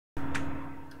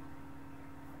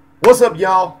What's up,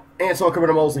 y'all?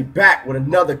 Antoine Mosley back with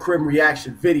another Krim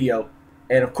reaction video.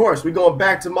 And of course, we're going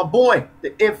back to my boy,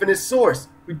 the Infinite Source.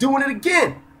 We're doing it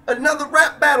again. Another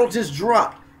rap battle just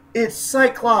dropped. It's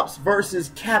Cyclops versus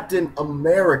Captain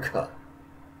America.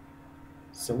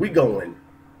 So we going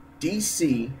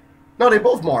DC. No, they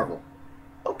both Marvel.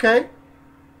 Okay.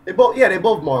 They both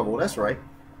Marvel. That's right.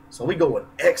 So we going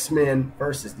X-Men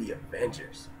versus the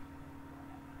Avengers.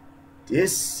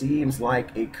 This seems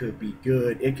like it could be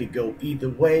good. It could go either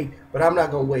way, but I'm not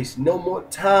going to waste no more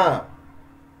time.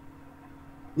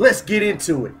 Let's get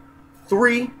into it.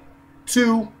 3,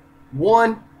 2,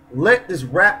 1. Let this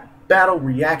rap battle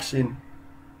reaction.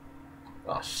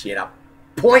 Oh, shit. I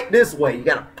point this way. You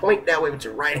got to point that way with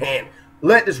your right hand.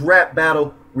 Let this rap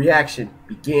battle reaction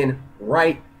begin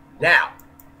right now.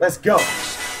 Let's go.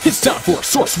 It's time for a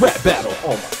source rap battle. Oh,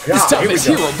 my God. This time it's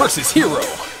hero versus hero.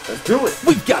 Let's do it.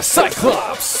 We've got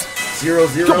Cyclops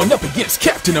 0-0 going up against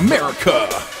Captain America.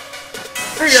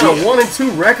 We got a 1 and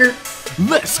 2 record.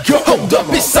 Let's go. Hold up,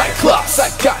 it's Cyclops. I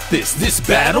got this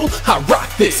battle, I rock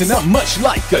this. And I'm much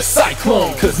like a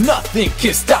cyclone, cause nothing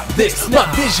can stop this. My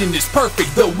vision is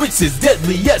perfect, though it's as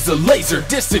deadly as a laser.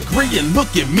 Disagree and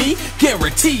look at me,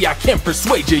 guarantee I can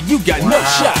persuade you. You got no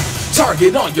shot.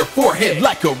 Target on your forehead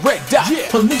like a red dot.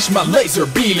 Unleash my laser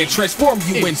beam and transform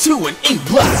you into an ink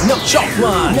blot. No chalk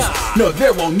lines, no,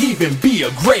 there won't even be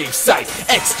a grave site.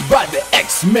 X'd by the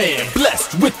X-Man,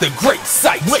 blessed with the great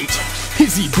sight. Wait,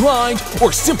 is he blind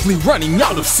or simply running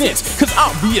out of sense? Cause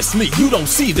obviously you don't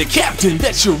see the captain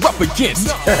that you're up against.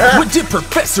 What did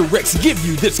Professor X give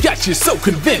you that's got you so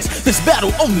convinced? This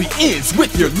battle only ends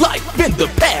with your life in the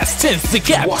past tense. The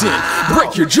captain,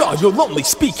 break your jaw, you'll only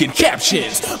speak in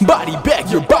captions. Body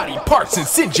bag your body parts and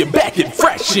send you back in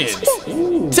fractions.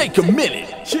 Take a minute,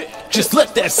 just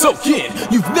let that soak in.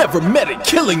 You've never met a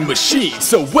killing machine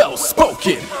so well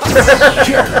spoken.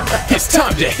 It's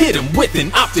time to hit him with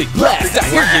an optic blast. I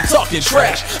hear you talking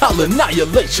trash, I'll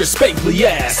annihilate your spangly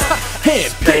ass.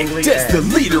 Handpicked as the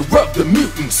leader of the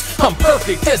mutants, I'm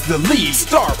perfect as the lead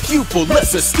star pupil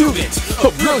as a student.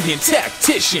 A brilliant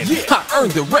tactician, I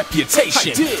earned the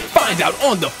reputation. Find out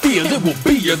on the field, it will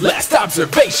be your last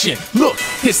observation. Look,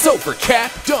 it's over,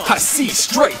 Cap. I see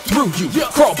straight through you.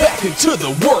 Crawl back into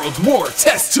the World War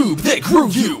test tube that grew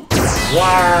you.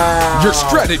 Wow. Your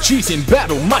strategies in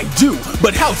battle might do,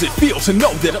 but how's it feel to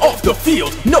know that off the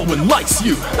field no one likes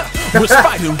you? Was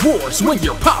fighting wars when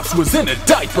your pops was in a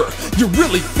diaper. You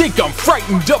really think I'm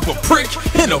frightened of a prick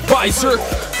in a visor?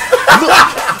 Look,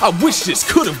 I wish this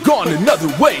could have gone another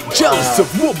way. Jealous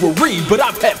of Wolverine, but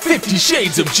I've had 50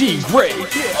 shades of Jean Grey. Don't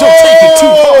take it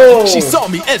too hard, she saw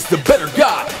me as the better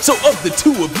guy. So of the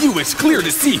two of you, it's clear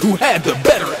to see who had the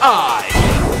better eye.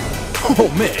 Oh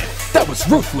man, that was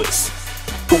ruthless.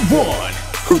 Who won?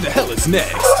 Who the hell is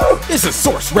next? It's a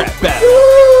source rap battle.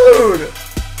 Dude.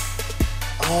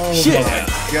 Oh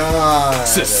my God.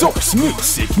 It's a source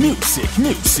music.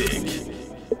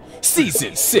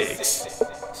 Season 6.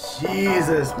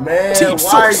 Jesus, man. Team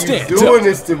Why are Source, you doing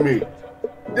this to me?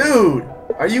 Dude,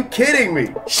 are you kidding me?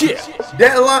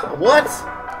 That line, what?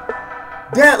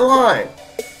 That line.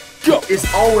 Go.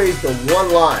 It's always the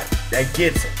one line that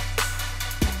gets it.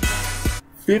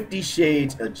 50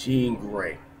 Shades of Jean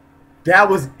Grey. That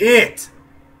was it.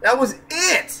 That was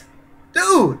it.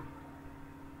 Dude.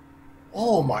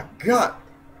 Oh my God.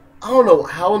 I don't know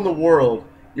how in the world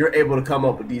you're able to come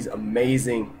up with these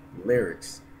amazing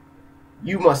lyrics.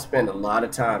 You must spend a lot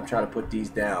of time trying to put these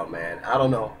down, man. I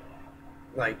don't know.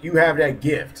 Like, you have that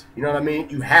gift. You know what I mean?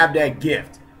 You have that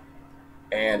gift.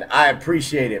 And I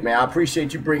appreciate it, man. I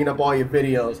appreciate you bringing up all your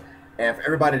videos and for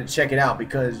everybody to check it out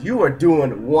because you are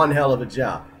doing one hell of a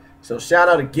job. So shout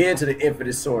out again to the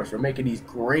Infinite Source for making these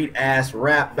great ass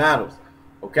rap battles.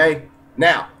 Okay?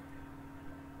 Now,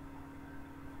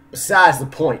 besides the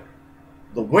point,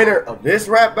 the winner of this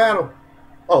rap battle,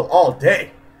 oh, all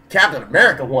day, Captain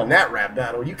America won that rap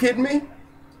battle. Are you kidding me?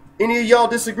 Any of y'all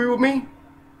disagree with me?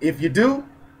 If you do,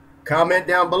 comment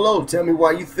down below. Tell me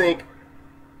why you think,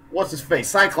 what's his face,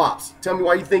 Cyclops. Tell me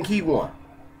why you think he won.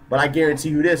 But I guarantee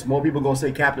you this, more people going to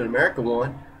say Captain America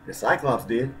won than Cyclops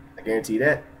did. I guarantee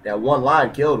that. That one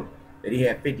line killed him, that he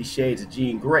had 50 Shades of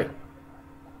Jean Grey.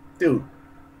 Dude,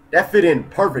 that fit in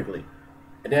perfectly.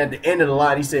 And then at the end of the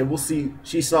line, he said, we'll see,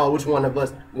 she saw which one of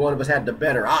us had the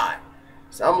better eye.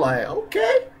 So I'm like,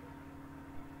 okay.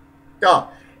 Yo,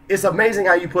 it's amazing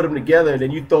how you put them together and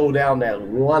then you throw down that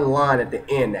one line at the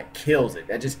end that kills it.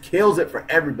 That just kills it for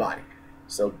everybody.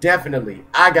 So definitely,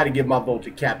 I got to give my vote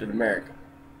to Captain America.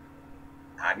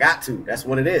 I got to. That's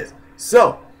what it is.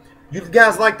 So, you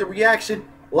guys like the reaction?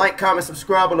 Like, comment,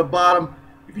 subscribe on the bottom.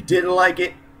 If you didn't like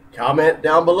it, Comment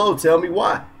down below. Tell me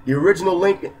why. The original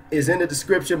link is in the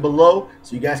description below,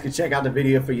 so you guys can check out the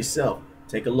video for yourself.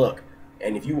 Take a look.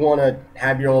 And if you want to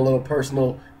have your own little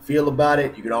personal feel about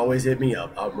it, you can always hit me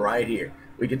up. I'm right here.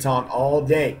 We can talk all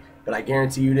day, but I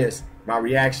guarantee you this, my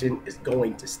reaction is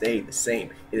going to stay the same.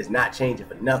 It is not changing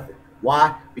for nothing.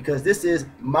 Why? Because this is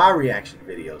my reaction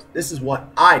videos. This is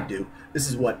what I do. This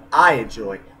is what I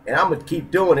enjoy, and I'm going to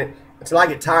keep doing it until I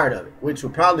get tired of it, which will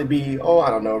probably be, I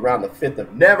don't know, around the 5th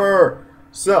of never.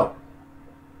 So,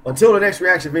 until the next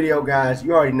reaction video, guys,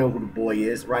 you already know who the boy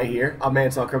is right here. I'm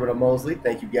Krim Mosley.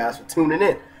 Thank you guys for tuning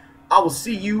in. I will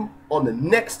see you on the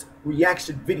next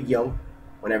reaction video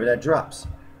whenever that drops.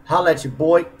 Holla at your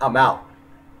boy. I'm out.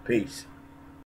 Peace.